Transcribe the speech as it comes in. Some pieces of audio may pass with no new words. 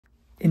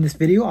In this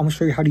video, I'm going to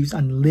show you how to use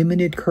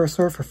unlimited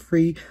cursor for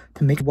free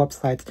to make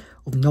websites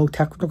with no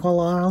technical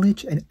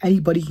knowledge, and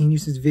anybody can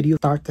use this video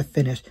start to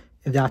finish.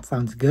 If that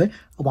sounds good,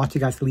 I want you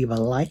guys to leave a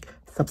like,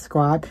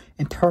 subscribe,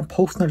 and turn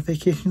post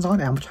notifications on.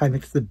 And I'm going to try to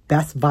make this the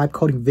best vibe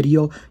coding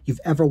video you've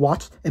ever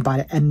watched. And by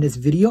the end of this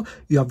video,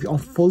 you have your own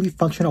fully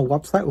functional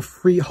website with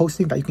free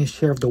hosting that you can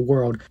share with the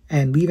world.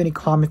 And leave any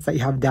comments that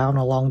you have down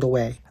along the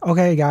way.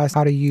 Okay guys,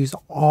 how to use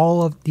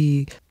all of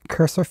the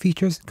cursor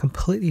features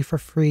completely for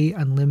free,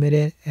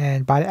 unlimited,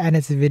 and by the end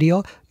of this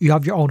video you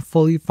have your own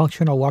fully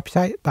functional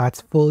website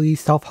that's fully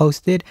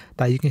self-hosted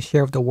that you can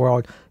share with the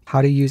world.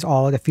 How to use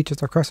all of the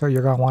features of cursor,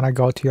 you're going to want to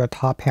go to your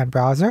top hand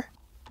browser,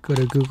 go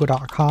to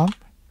google.com,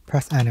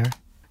 press enter.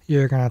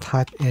 You're going to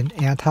type in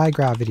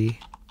anti-gravity.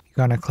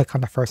 You're going to click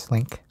on the first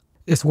link.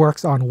 This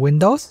works on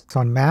Windows, it's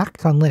on Mac,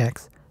 it's on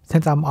Linux.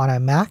 Since I'm on a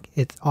Mac,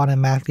 it's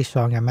automatically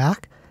showing a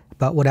Mac.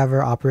 But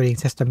whatever operating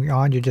system you're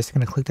on, you're just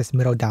going to click this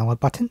middle download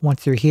button.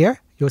 Once you're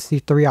here, you'll see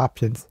three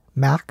options: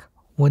 Mac,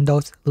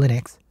 Windows,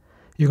 Linux.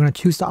 You're going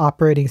to choose the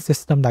operating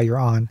system that you're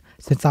on.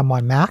 Since I'm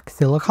on Mac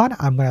Silicon,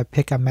 I'm going to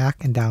pick a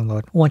Mac and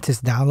download. Once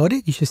it's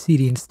downloaded, you should see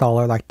the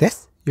installer like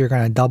this. You're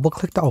going to double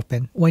click to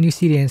open. When you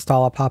see the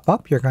installer pop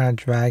up, you're going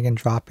to drag and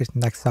drop it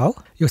next so.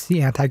 You'll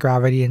see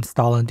anti-gravity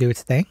install and do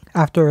its thing.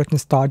 After it's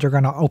installed, you're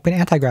going to open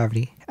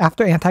anti-gravity.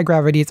 After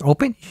anti-gravity is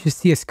open, you should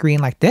see a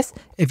screen like this.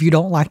 If you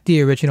don't like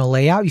the original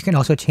layout, you can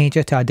also change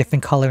it to a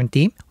different color and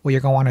theme. What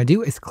you're going to want to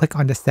do is click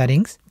on the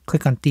settings,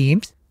 click on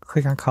themes,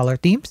 click on color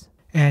themes.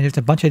 And there's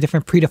a bunch of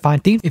different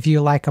predefined themes. If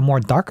you like a more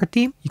darker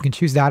theme, you can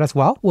choose that as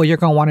well. What you're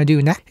going to want to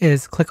do next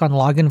is click on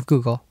login with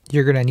Google.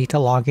 You're going to need to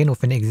log in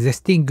with an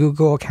existing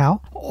Google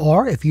account.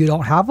 Or if you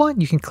don't have one,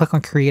 you can click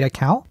on create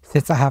account.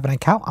 Since I have an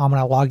account, I'm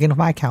going to log in with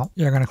my account.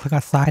 You're going to click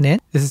on sign in.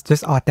 This is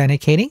just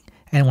authenticating.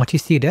 And once you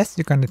see this,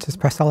 you're going to just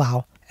press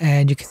allow.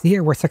 And you can see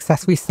here we're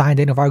successfully signed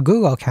in with our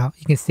Google account.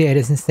 You can see it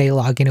doesn't say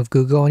login with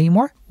Google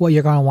anymore. What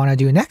you're going to want to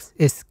do next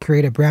is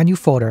create a brand new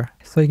folder.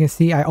 So you can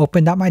see I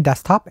opened up my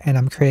desktop and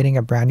I'm creating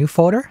a brand new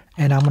folder.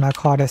 And I'm going to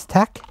call this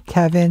Tech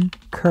Kevin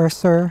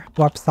Cursor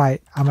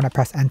Website. I'm going to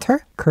press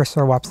enter,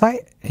 Cursor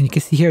Website. And you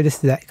can see here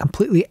this is a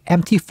completely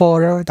empty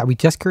folder that we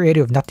just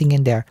created with nothing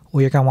in there.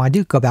 What you're going to want to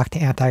do, go back to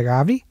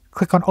anti-gravity.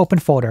 Click on open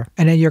folder,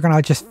 and then you're going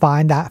to just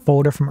find that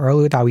folder from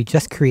earlier that we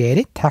just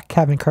created, Tech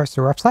Kevin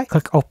Cursor Website.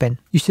 Click open.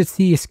 You should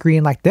see a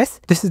screen like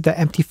this. This is the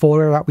empty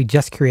folder that we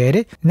just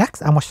created.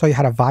 Next, I'm going to show you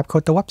how to vibe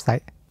code the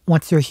website.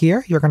 Once you're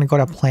here, you're going to go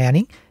to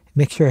planning.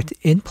 Make sure it's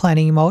in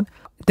planning mode.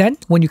 Then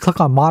when you click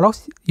on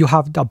models, you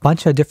have a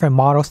bunch of different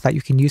models that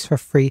you can use for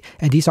free.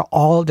 And these are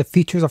all of the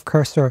features of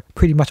Cursor,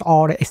 pretty much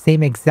all the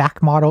same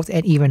exact models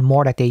and even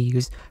more that they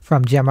use,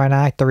 from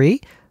Gemini 3,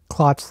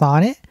 Claude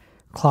Sonnet,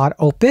 Claude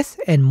Opus,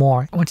 and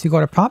more. Once you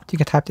go to prompt, you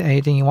can type in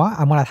anything you want.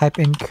 I'm going to type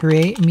in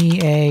create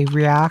me a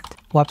React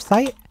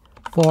website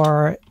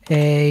for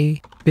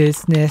a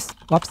business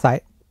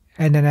website.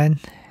 And then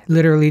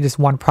literally just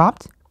one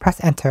prompt,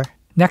 press enter.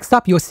 Next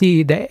up, you'll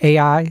see the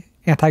AI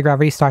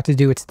anti-gravity start to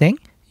do its thing.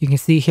 You can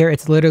see here,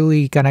 it's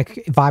literally going to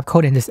vibe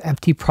code in this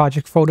empty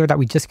project folder that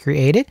we just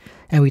created.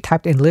 And we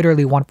typed in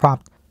literally one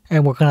prompt,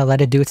 and we're going to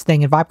let it do its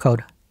thing in vibe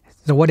code.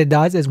 So what it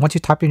does is once you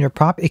type in your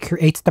prompt, it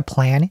creates the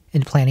plan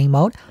in planning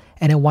mode.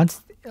 And then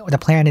once the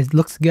plan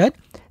looks good,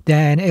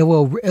 then it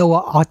will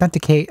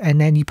authenticate, and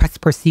then you press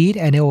proceed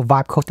and it will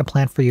vibe code the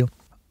plan for you.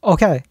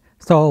 Okay,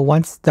 so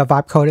once the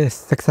vibe code is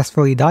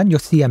successfully done, you'll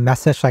see a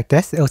message like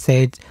this. It'll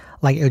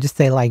just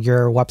say like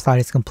your website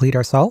is complete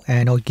or so,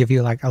 and it'll give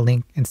you like a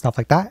link and stuff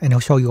like that, and it'll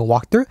show you a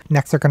walkthrough.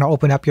 Next, you're going to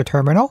open up your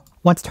terminal.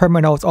 Once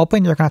terminal is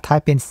open, you're going to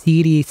type in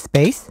cd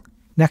space.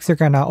 Next, you're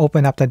going to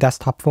open up the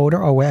desktop folder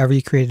or wherever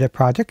you created a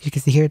project. You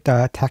can see here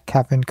the Tech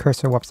Kevin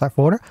Cursor Website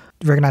folder.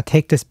 We're going to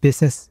take this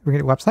business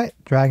website,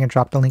 drag and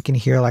drop the link in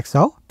here like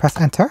so. Press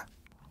enter.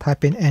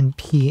 Type in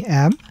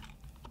npm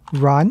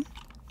run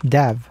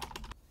dev.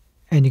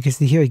 And you can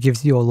see here it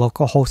gives you a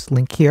localhost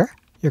link here.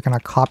 You're going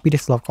to copy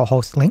this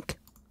localhost link.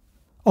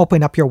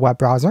 Open up your web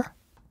browser.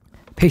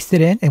 Paste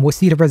it in and we'll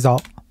see the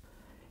result.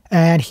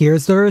 And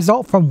here's the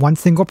result from one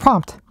single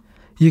prompt.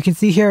 You can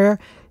see here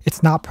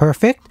it's not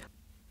perfect.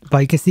 But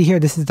you can see here,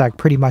 this is like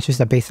pretty much just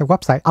a basic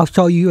website. I'll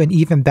show you an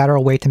even better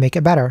way to make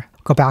it better.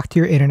 Go back to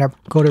your internet,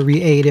 go to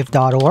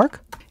reative.org.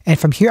 And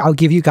from here, I'll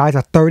give you guys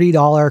a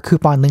 $30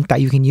 coupon link that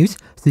you can use.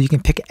 So you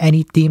can pick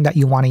any theme that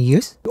you want to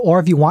use. Or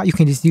if you want, you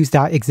can just use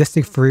that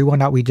existing free one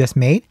that we just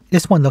made.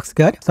 This one looks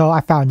good. So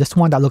I found this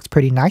one that looks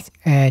pretty nice.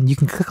 And you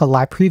can click a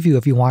live preview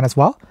if you want as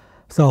well.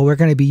 So we're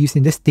going to be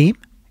using this theme.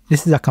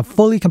 This is a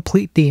fully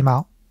complete theme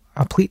that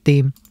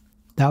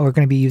we're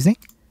going to be using.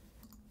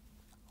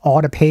 All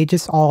the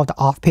pages, all of the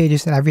off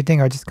pages and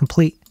everything are just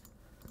complete.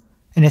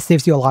 And it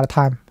saves you a lot of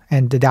time.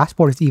 And the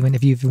dashboard is even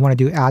if you want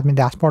to do admin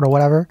dashboard or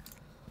whatever.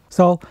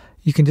 So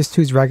you can just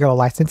choose regular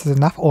license is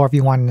enough. Or if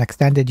you want an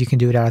extended, you can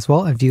do that as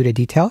well and view the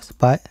details.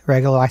 But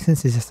regular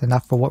license is just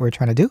enough for what we're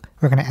trying to do.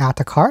 We're going to add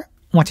to cart.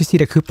 Once you see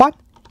the coupon,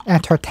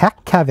 enter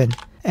Tech Kevin.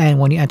 And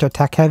when you enter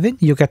Tech Kevin,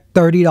 you'll get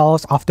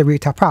 $30 off the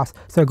retail price.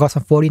 So it goes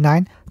from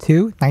 $49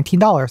 to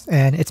 $19.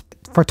 And it's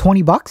for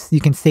 $20,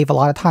 you can save a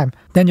lot of time.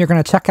 Then you're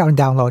going to check out and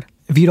download.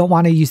 If you don't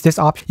want to use this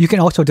option, you can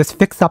also just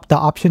fix up the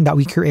option that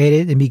we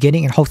created in the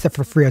beginning and host it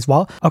for free as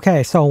well.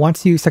 Okay, so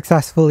once you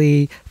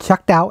successfully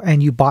checked out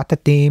and you bought the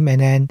theme and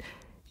then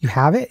you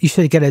have it, you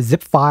should get a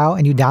zip file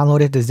and you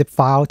downloaded the zip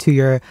file to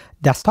your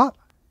desktop,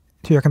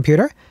 to your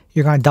computer.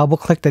 You're going to double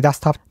click the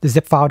desktop, the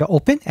zip file to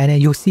open, and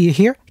then you'll see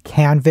here,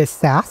 Canvas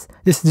SaaS.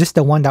 This is just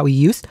the one that we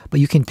used, but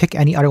you can pick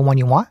any other one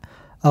you want.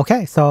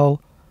 Okay,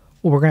 so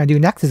what we're going to do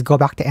next is go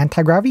back to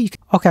anti-gravity.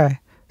 Okay,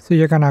 so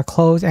you're going to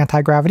close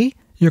anti-gravity.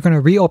 You're going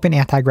to reopen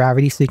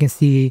anti-gravity so you can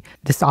see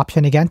this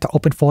option again to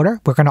open folder.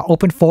 We're going to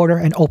open folder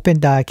and open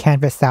the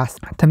Canvas SaaS.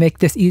 To make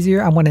this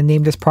easier, I'm going to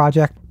name this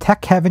project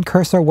Tech Heaven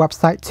Cursor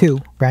Website 2,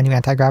 brand new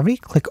anti-gravity.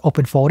 Click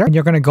open folder and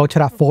you're going to go to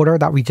that folder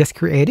that we just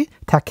created,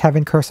 Tech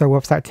Heaven Cursor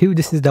Website 2.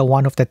 This is the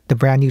one with the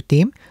brand new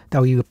theme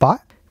that we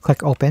bought.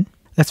 Click open.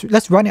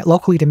 Let's run it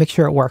locally to make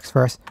sure it works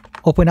first.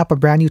 Open up a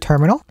brand new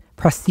terminal,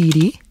 press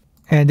CD.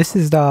 And this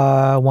is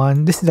the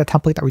one, this is the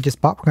template that we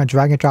just bought. We're going to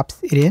drag and drop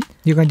it in.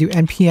 You're going to do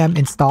npm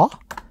install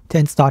to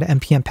install the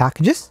npm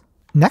packages.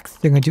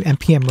 Next, you're going to do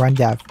npm run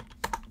dev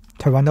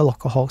to run the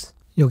localhost.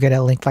 You'll get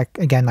a link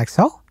like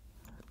so.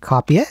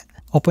 Copy it.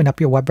 Open up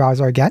your web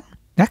browser again.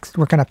 Next,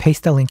 we're going to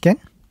paste the link in.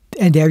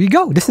 And there you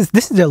go. This is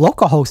the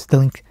localhost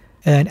link.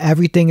 And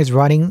everything is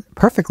running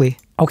perfectly.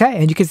 Okay,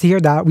 and you can see here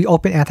that we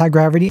opened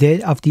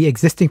anti-gravity of the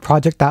existing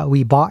project that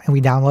we bought and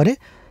we downloaded.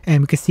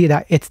 And we can see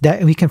that it's that,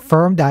 and we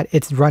confirmed that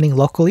it's running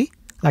locally,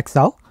 like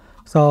so.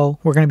 So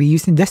we're going to be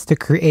using this to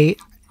create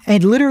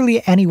and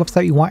literally any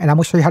website you want. And I'm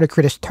going to show you how to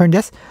turn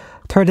this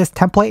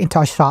template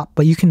into a shop.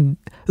 But you can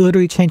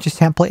literally change this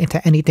template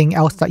into anything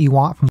else that you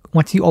want.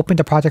 Once you open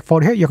the project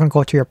folder here, you're going to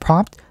go to your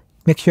prompt.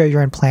 Make sure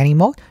you're in planning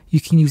mode.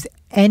 You can use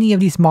any of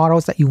these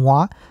models that you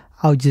want.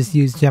 I'll just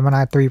use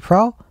Gemini 3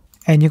 Pro.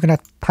 And you're going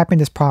to type in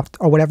this prompt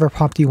or whatever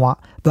prompt you want.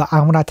 But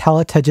I'm going to tell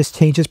it to just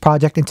change this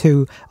project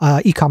into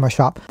e-commerce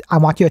shop. I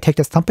want you to take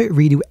this template,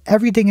 redo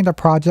everything in the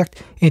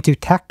project into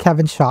Tech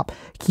Heaven Shop.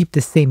 Keep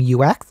the same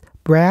UX,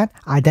 brand,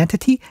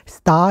 identity,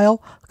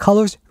 style,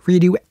 colors,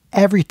 redo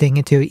everything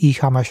into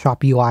e-commerce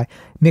shop UI.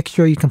 Make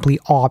sure you complete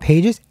all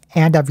pages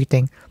and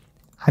everything.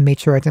 I made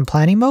sure it's in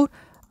planning mode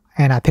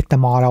and I picked the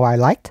model I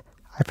liked.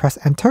 I press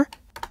enter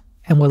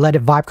and we'll let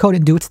it vibe code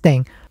and do its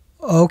thing.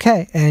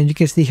 Okay, and you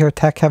can see here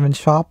Tech Heaven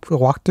Shop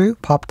walkthrough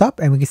popped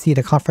up and we can see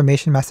the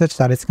confirmation message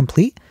that it's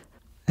complete.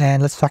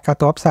 And let's check out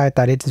the website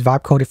that it's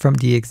vibe coded from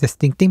the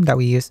existing theme that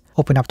we use.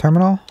 Open up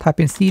terminal, type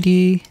in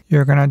CD.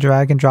 You're going to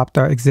drag and drop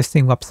the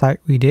existing website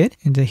we did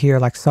into here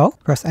like so.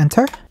 Press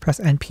enter, press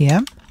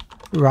npm,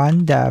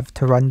 run dev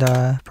to run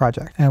the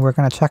project. And we're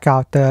going to check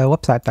out the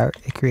website that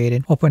it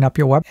created. Open up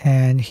your web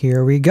and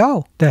here we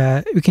go.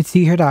 We can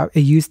see here that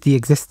it used the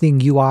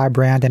existing UI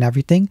brand and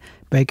everything,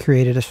 but it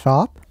created a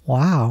shop.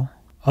 Wow.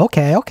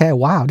 Okay,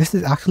 wow. This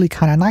is actually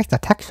kind of nice, the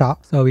tech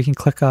shop. So we can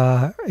click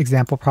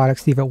example product,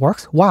 see if it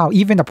works. Wow,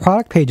 even the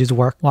product pages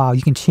work. Wow,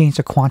 you can change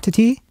the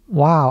quantity.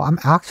 Wow, I'm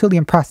actually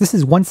impressed. This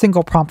is one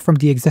single prompt from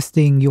the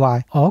existing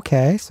UI.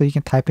 Okay, so you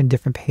can type in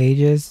different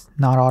pages.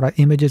 Not all the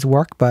images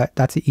work, but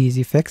that's an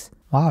easy fix.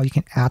 Wow, you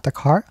can add the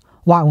cart.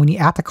 Wow, when you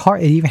add the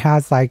cart, it even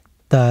has like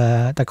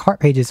the cart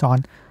pages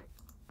on.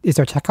 Is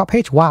there a checkout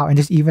page? Wow, and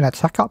there's even a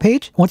checkout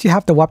page. Once you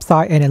have the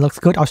website and it looks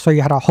good, I'll show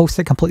you how to host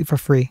it completely for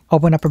free.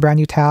 Open up a brand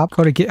new tab,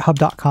 go to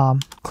github.com.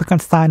 Click on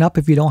sign up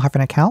if you don't have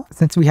an account.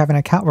 Since we have an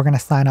account, we're going to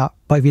sign up.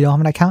 But if you don't have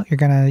an account, you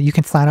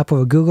can sign up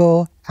with a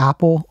Google,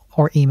 Apple,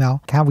 or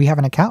email. We have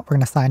an account, we're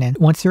going to sign in.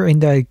 Once you're in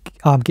the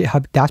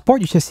GitHub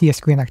dashboard, you should see a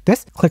screen like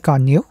this. Click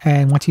on new.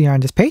 And once you're on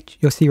this page,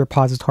 you'll see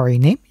repository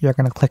name. You're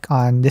going to click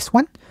on this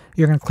one.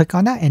 You're going to click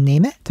on that and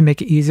name it. To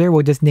make it easier,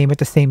 we'll just name it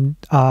the same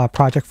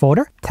project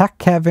folder. Tech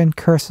Heaven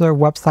Cursor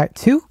Website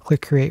 2.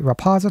 Click Create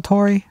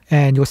Repository.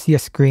 And you'll see a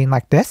screen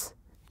like this.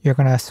 You're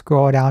going to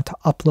scroll down to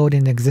upload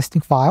an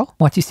existing file.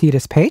 Once you see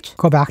this page,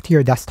 go back to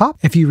your desktop.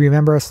 If you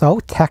remember, so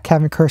Tech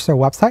Heaven Cursor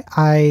Website,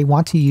 I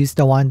want to use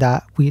the one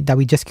that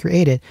we just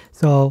created.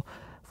 So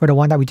for the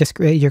one that we just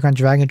created, you're going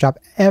to drag and drop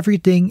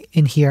everything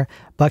in here.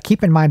 But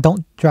keep in mind,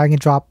 don't drag and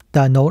drop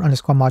the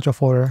node_module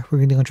folder. We're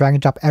going to drag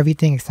and drop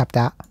everything except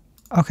that.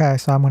 Okay,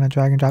 so I'm going to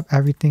drag and drop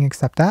everything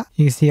except that.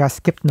 You can see I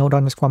skipped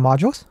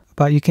node_modules,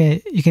 but you can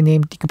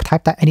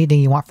type that anything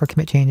you want for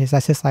commit changes.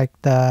 That's just like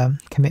the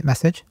commit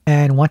message.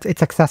 And once it's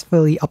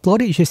successfully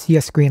uploaded, you should see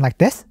a screen like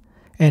this,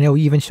 and it will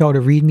even show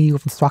the README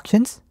with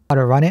instructions how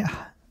to run it.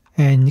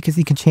 And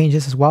you can change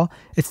this as well.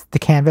 It's the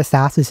Canvas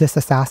SaaS. It's just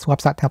a SaaS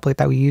website template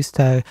that we use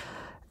to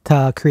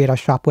create our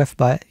shop with,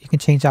 but you can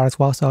change that as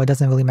well, so it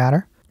doesn't really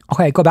matter.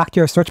 Okay, go back to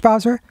your search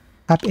browser,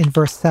 type in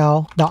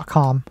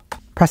Vercel.com.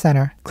 Press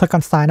enter, click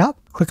on sign up,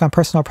 click on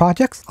personal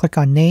projects, click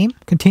on name,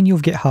 continue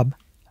with GitHub.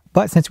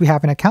 But since we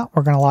have an account,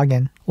 we're going to log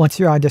in. Once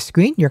you're on this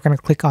screen, you're going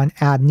to click on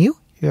add new.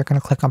 You're going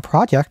to click on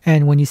project.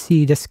 And when you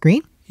see this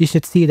screen, you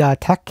should see the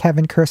Tech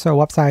Heaven Cursor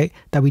website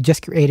that we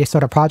just created. So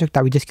the project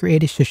that we just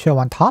created should show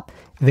on top.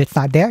 If it's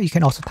not there, you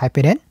can also type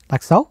it in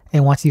like so.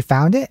 And once you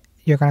found it,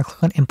 you're going to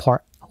click on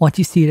import. Once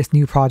you see this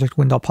new project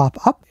window pop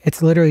up,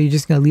 it's literally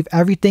just going to leave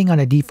everything on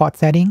the default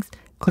settings.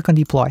 Click on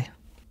deploy.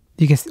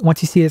 You can,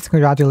 once you see this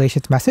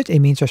congratulations message, it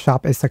means your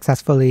shop is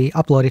successfully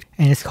uploaded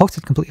and it's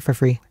hosted completely for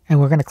free.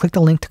 And we're going to click the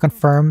link to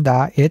confirm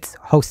that it's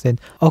hosted.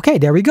 Okay,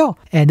 there we go.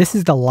 And this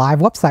is the live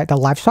website, the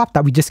live shop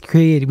that we just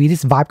created. We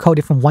just vibe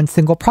coded from one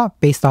single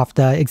prompt based off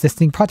the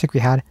existing project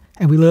we had.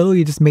 And we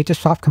literally just made the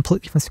shop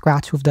completely from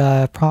scratch with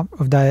the prompt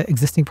of the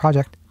existing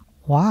project.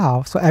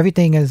 Wow. So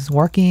everything is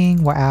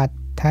working. We're at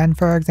 10,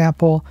 for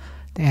example.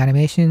 The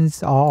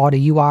animations, all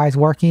the UI is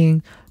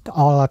working.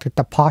 All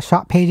the pause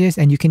shop pages,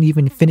 and you can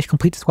even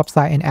complete this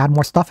website and add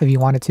more stuff if you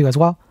wanted to as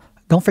well.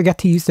 Don't forget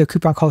to use the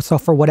coupon code so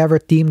for whatever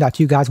theme that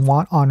you guys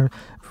want on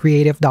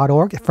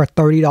creative.org for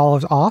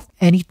 $30 off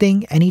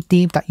anything, any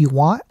theme that you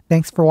want.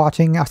 Thanks for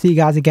watching. I'll see you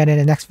guys again in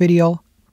the next video.